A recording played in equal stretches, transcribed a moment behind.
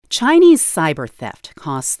Chinese cyber theft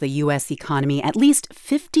costs the U.S. economy at least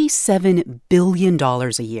 $57 billion a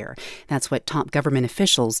year. That's what top government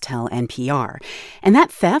officials tell NPR. And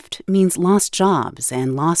that theft means lost jobs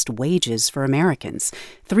and lost wages for Americans.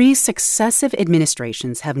 3 successive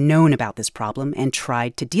administrations have known about this problem and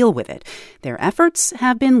tried to deal with it. Their efforts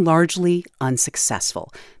have been largely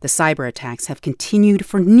unsuccessful. The cyber attacks have continued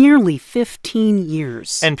for nearly 15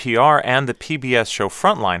 years. NPR and the PBS show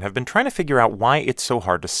Frontline have been trying to figure out why it's so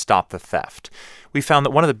hard to stop the theft. We found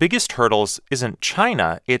that one of the biggest hurdles isn't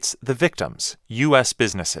China, it's the victims, U.S.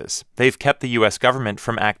 businesses. They've kept the U.S. government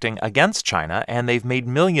from acting against China, and they've made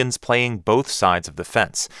millions playing both sides of the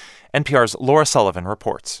fence. NPR's Laura Sullivan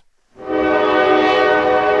reports.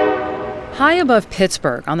 High above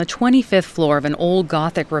Pittsburgh, on the 25th floor of an old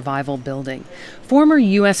Gothic Revival building, former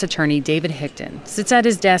U.S. Attorney David Hickton sits at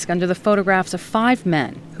his desk under the photographs of 5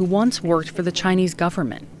 men who once worked for the Chinese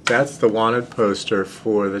government. That's the wanted poster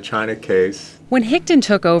for the China case. When Hickton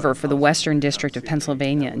took over for the Western District of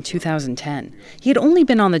Pennsylvania in 2010, he had only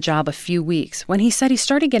been on the job a few weeks when he said he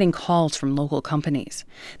started getting calls from local companies.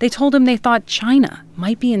 They told him they thought China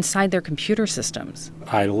might be inside their computer systems.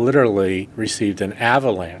 I literally received an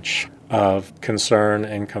avalanche of concern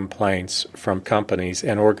and complaints from companies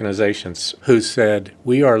and organizations who said,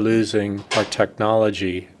 we are losing our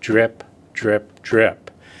technology drip, drip,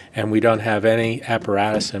 drip, and we don't have any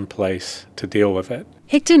apparatus in place to deal with it.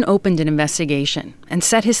 Hickton opened an investigation and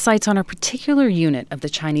set his sights on a particular unit of the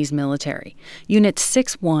Chinese military, Unit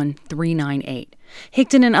 61398.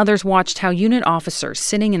 Hickton and others watched how unit officers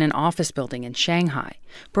sitting in an office building in Shanghai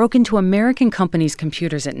broke into American companies'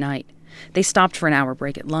 computers at night. They stopped for an hour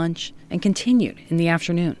break at lunch and continued in the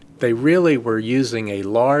afternoon. They really were using a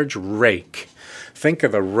large rake. Think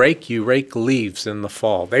of a rake you rake leaves in the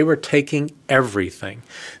fall. They were taking everything.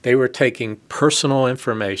 They were taking personal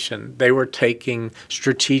information. They were taking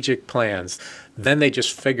strategic plans. Then they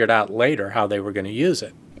just figured out later how they were going to use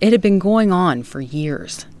it. It had been going on for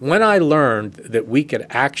years. When I learned that we could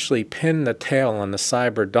actually pin the tail on the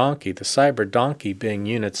cyber donkey being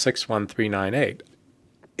Unit 61398,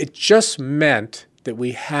 it just meant that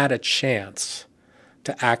we had a chance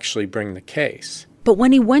to actually bring the case. But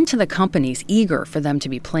when he went to the companies eager for them to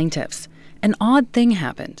be plaintiffs, an odd thing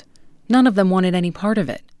happened. None of them wanted any part of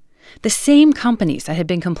it. The same companies that had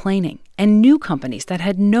been complaining and new companies that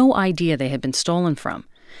had no idea they had been stolen from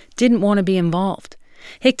didn't want to be involved.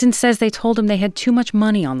 Hickton says they told him they had too much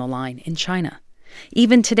money on the line in China.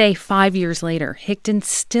 Even today, 5 years later, Hickton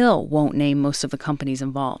still won't name most of the companies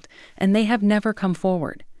involved, and they have never come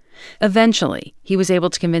forward. Eventually, he was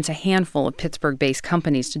able to convince a handful of Pittsburgh-based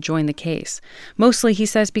companies to join the case. Mostly, he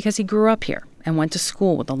says, because he grew up here and went to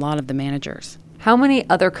school with a lot of the managers. How many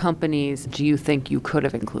other companies do you think you could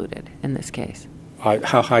have included in this case?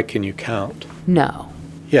 How high can you count? No.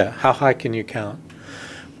 Yeah, how high can you count?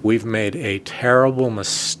 We've made a terrible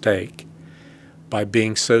mistake by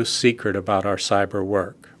being so secret about our cyber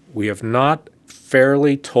work. We have not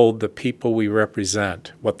fairly told the people we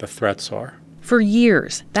represent what the threats are. For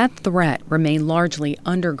years, that threat remained largely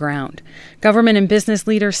underground. Government and business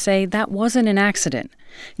leaders say that wasn't an accident.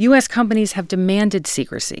 U.S. companies have demanded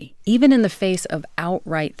secrecy, even in the face of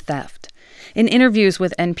outright theft. In interviews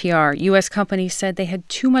with NPR, U.S. companies said they had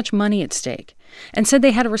too much money at stake and said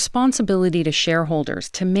they had a responsibility to shareholders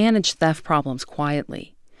to manage theft problems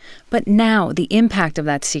quietly. But now the impact of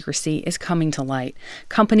that secrecy is coming to light.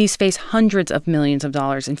 Companies face hundreds of millions of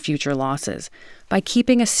dollars in future losses by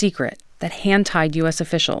keeping a secret that hand-tied U.S.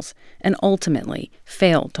 officials and ultimately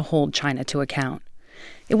failed to hold China to account.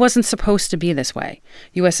 It wasn't supposed to be this way.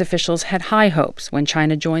 U.S. officials had high hopes when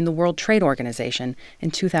China joined the World Trade Organization in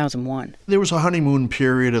 2001. There was a honeymoon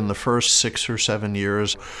period in the first 6 or 7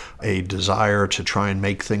 years, a desire to try and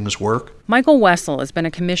make things work. Michael Wessel has been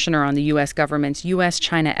a commissioner on the U.S. government's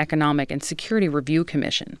U.S.-China Economic and Security Review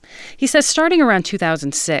Commission. He says starting around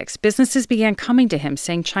 2006, businesses began coming to him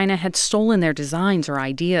saying China had stolen their designs or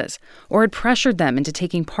ideas, or had pressured them into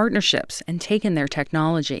taking partnerships and taken their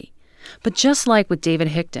technology. But just like with David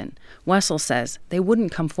Hickton, Wessel says they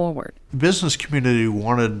wouldn't come forward. The business community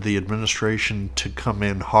wanted the administration to come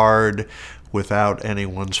in hard without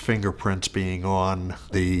anyone's fingerprints being on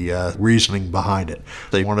the reasoning behind it.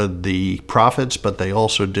 They wanted the profits, but they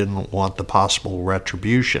also didn't want the possible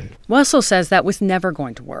retribution. Wessel says that was never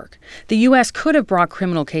going to work. The U.S. could have brought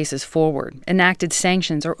criminal cases forward, enacted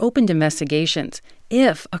sanctions, or opened investigations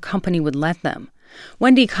if a company would let them.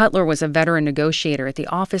 Wendy Cutler was a veteran negotiator at the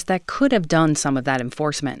office that could have done some of that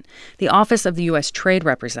enforcement, the Office of the U.S. Trade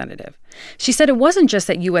Representative. She said it wasn't just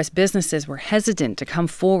that U.S. businesses were hesitant to come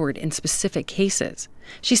forward in specific cases.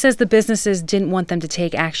 She says the businesses didn't want them to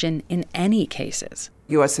take action in any cases.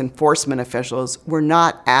 U.S. enforcement officials were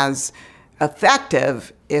not as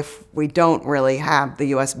effective if we don't really have the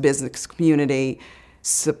U.S. business community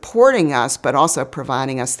supporting us, but also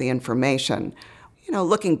providing us the information.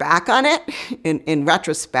 Looking back on it, in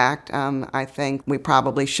retrospect, I think we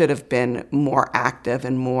probably should have been more active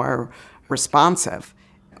and more responsive.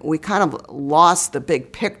 We kind of lost the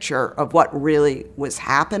big picture of what really was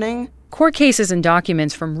happening. Court cases and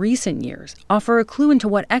documents from recent years offer a clue into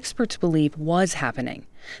what experts believe was happening.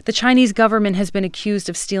 The Chinese government has been accused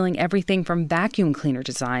of stealing everything from vacuum cleaner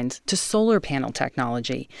designs to solar panel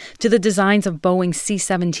technology to the designs of Boeing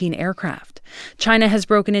C-17 aircraft. China has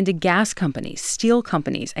broken into gas companies, steel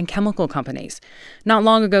companies, and chemical companies. Not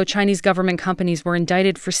long ago, Chinese government companies were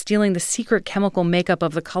indicted for stealing the secret chemical makeup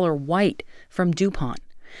of the color white from DuPont.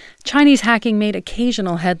 Chinese hacking made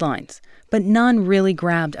occasional headlines, but none really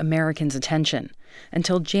grabbed Americans' attention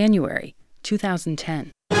until January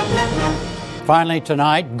 2010. Finally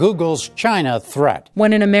tonight, Google's China threat.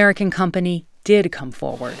 When an American company did come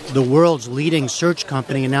forward. The world's leading search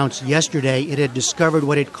company announced yesterday it had discovered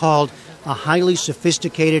what it called a highly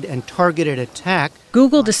sophisticated and targeted attack.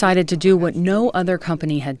 Google decided to do what no other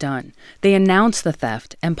company had done. They announced the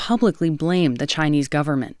theft and publicly blamed the Chinese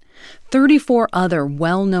government. 34 other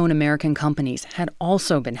well-known American companies had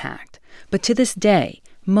also been hacked. But to this day,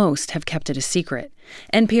 most have kept it a secret.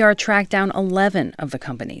 NPR tracked down 11 of the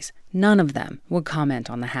companies. None of them would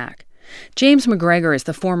comment on the hack. James McGregor is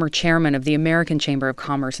the former chairman of the American Chamber of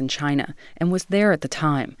Commerce in China and was there at the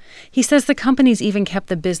time. He says the companies even kept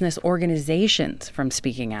the business organizations from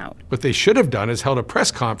speaking out. What they should have done is held a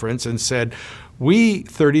press conference and said, we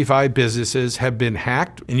 35 businesses have been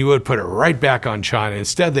hacked, and you would put it right back on China.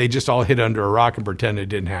 Instead, they just all hid under a rock and pretend it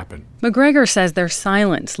didn't happen. McGregor says their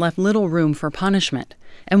silence left little room for punishment.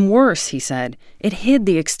 And worse, he said, it hid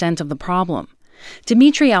the extent of the problem.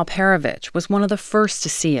 Dmitry Alperovitch was one of the first to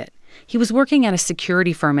see it. He was working at a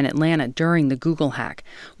security firm in Atlanta during the Google hack.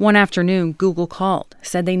 One afternoon, Google called,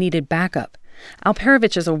 said they needed backup.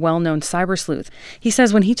 Alperovitch is a well-known cyber sleuth. He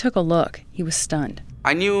says when he took a look, he was stunned.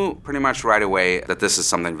 I knew pretty much right away that this is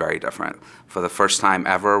something very different. For the first time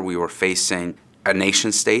ever, we were facing a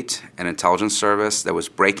nation state, an intelligence service that was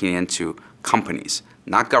breaking into companies,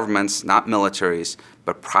 not governments, not militaries,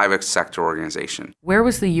 but private sector organization. Where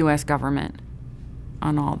was the U.S. government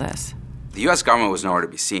on all this? The U.S. government was nowhere to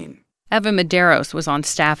be seen. Evan Medeiros was on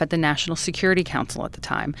staff at the National Security Council at the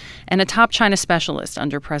time and a top China specialist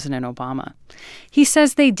under President Obama. He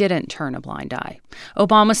says they didn't turn a blind eye.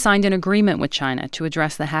 Obama signed an agreement with China to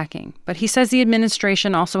address the hacking, but he says the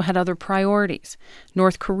administration also had other priorities: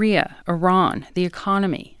 North Korea, Iran, the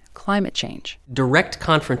economy, climate change. Direct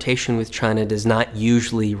confrontation with China does not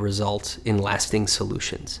usually result in lasting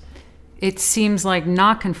solutions. It seems like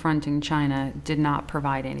not confronting China did not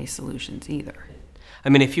provide any solutions either. I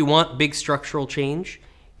mean, if you want big structural change,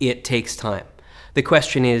 it takes time. The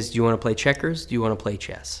question is, do you want to play checkers? Do you want to play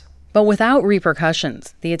chess? But without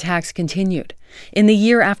repercussions, the attacks continued. In the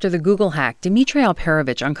year after the Google hack, Dmitry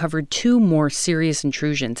Alperovitch uncovered 2 more serious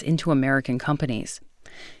intrusions into American companies.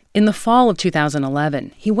 In the fall of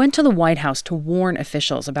 2011, he went to the White House to warn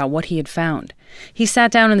officials about what he had found. He sat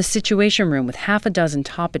down in the Situation Room with half a dozen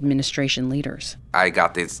top administration leaders. I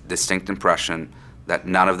got this distinct impression that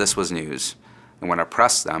none of this was news. And when I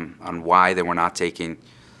pressed them on why they were not taking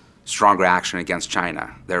stronger action against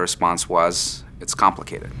China, their response was, it's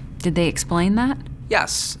complicated. Did they explain that?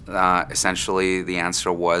 Yes. Essentially, the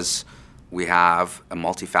answer was, we have a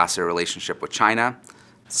multifaceted relationship with China.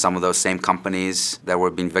 Some of those same companies that were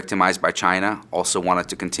being victimized by China also wanted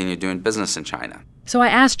to continue doing business in China. So I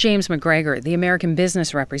asked James McGregor, the American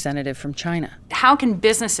business representative from China. How can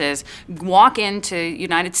businesses walk into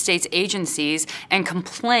United States agencies and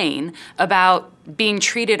complain about being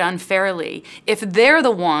treated unfairly if they're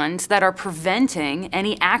the ones that are preventing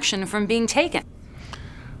any action from being taken?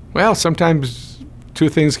 Well, sometimes 2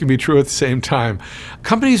 things can be true at the same time.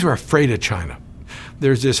 Companies are afraid of China.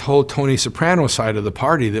 There's this whole Tony Soprano side of the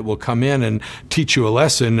party that will come in and teach you a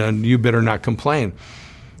lesson, and you better not complain.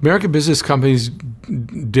 American business companies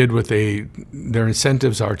did what their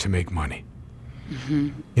incentives are to make money.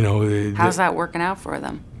 Mm-hmm. How's that working out for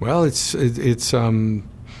them? Well, it's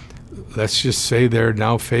let's just say they're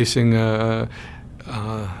now facing they're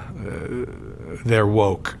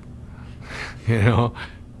woke.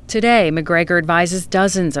 Today, McGregor advises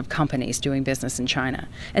dozens of companies doing business in China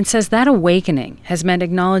and says that awakening has meant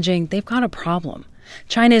acknowledging they've got a problem.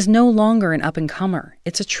 China is no longer an up-and-comer.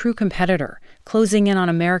 It's a true competitor, closing in on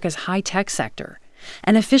America's high-tech sector.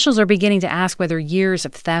 And officials are beginning to ask whether years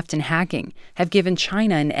of theft and hacking have given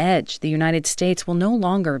China an edge the United States will no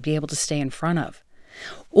longer be able to stay in front of,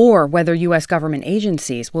 or whether U.S. government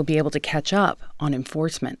agencies will be able to catch up on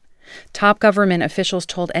enforcement. Top government officials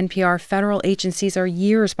told NPR federal agencies are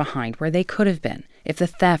years behind where they could have been if the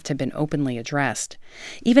theft had been openly addressed.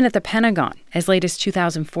 Even at the Pentagon, as late as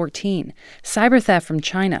 2014, cyber theft from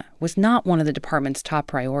China was not one of the department's top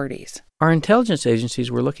priorities. Our intelligence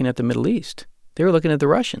agencies were looking at the Middle East. They were looking at the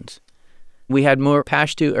Russians. We had more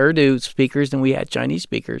Pashto Urdu speakers than we had Chinese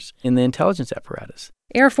speakers in the intelligence apparatus.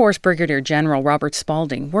 Air Force Brigadier General Robert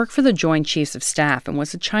Spalding worked for the Joint Chiefs of Staff and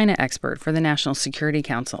was a China expert for the National Security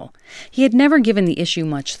Council. He had never given the issue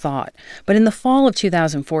much thought, but in the fall of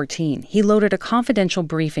 2014, he loaded a confidential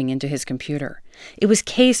briefing into his computer. It was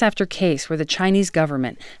case after case where the Chinese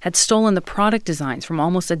government had stolen the product designs from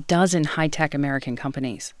almost a dozen high-tech American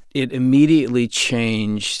companies. It immediately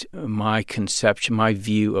changed my conception, my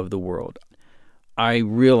view of the world. I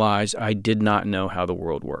realized I did not know how the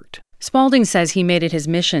world worked. Spalding says he made it his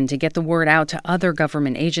mission to get the word out to other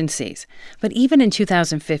government agencies. But even in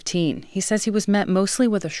 2015, he says he was met mostly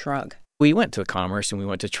with a shrug. We went to Commerce and we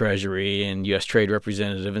went to Treasury and U.S. Trade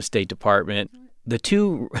Representative and State Department. The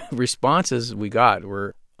two responses we got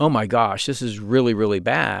were, oh my gosh, this is really, really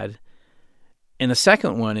bad. And the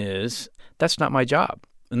second one is, that's not my job.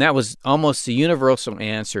 And that was almost the universal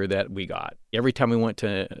answer that we got. Every time we went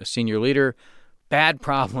to a senior leader, bad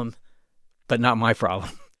problem, but not my problem.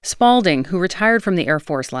 Spalding, who retired from the Air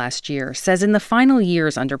Force last year, says in the final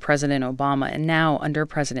years under President Obama and now under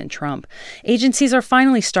President Trump, agencies are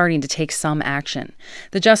finally starting to take some action.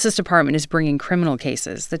 The Justice Department is bringing criminal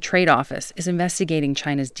cases, the Trade Office is investigating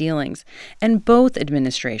China's dealings, and both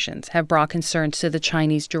administrations have brought concerns to the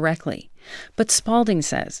Chinese directly. But Spalding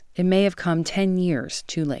says it may have come 10 years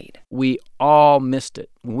too late. We all missed it.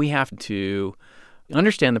 We have to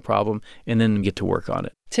understand the problem and then get to work on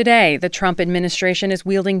it. Today, the Trump administration is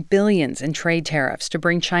wielding billions in trade tariffs to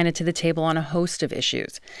bring China to the table on a host of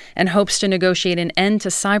issues and hopes to negotiate an end to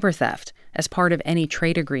cyber theft as part of any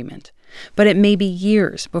trade agreement. But it may be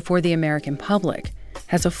years before the American public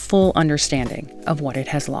has a full understanding of what it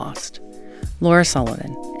has lost. Laura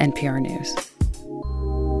Sullivan, NPR News.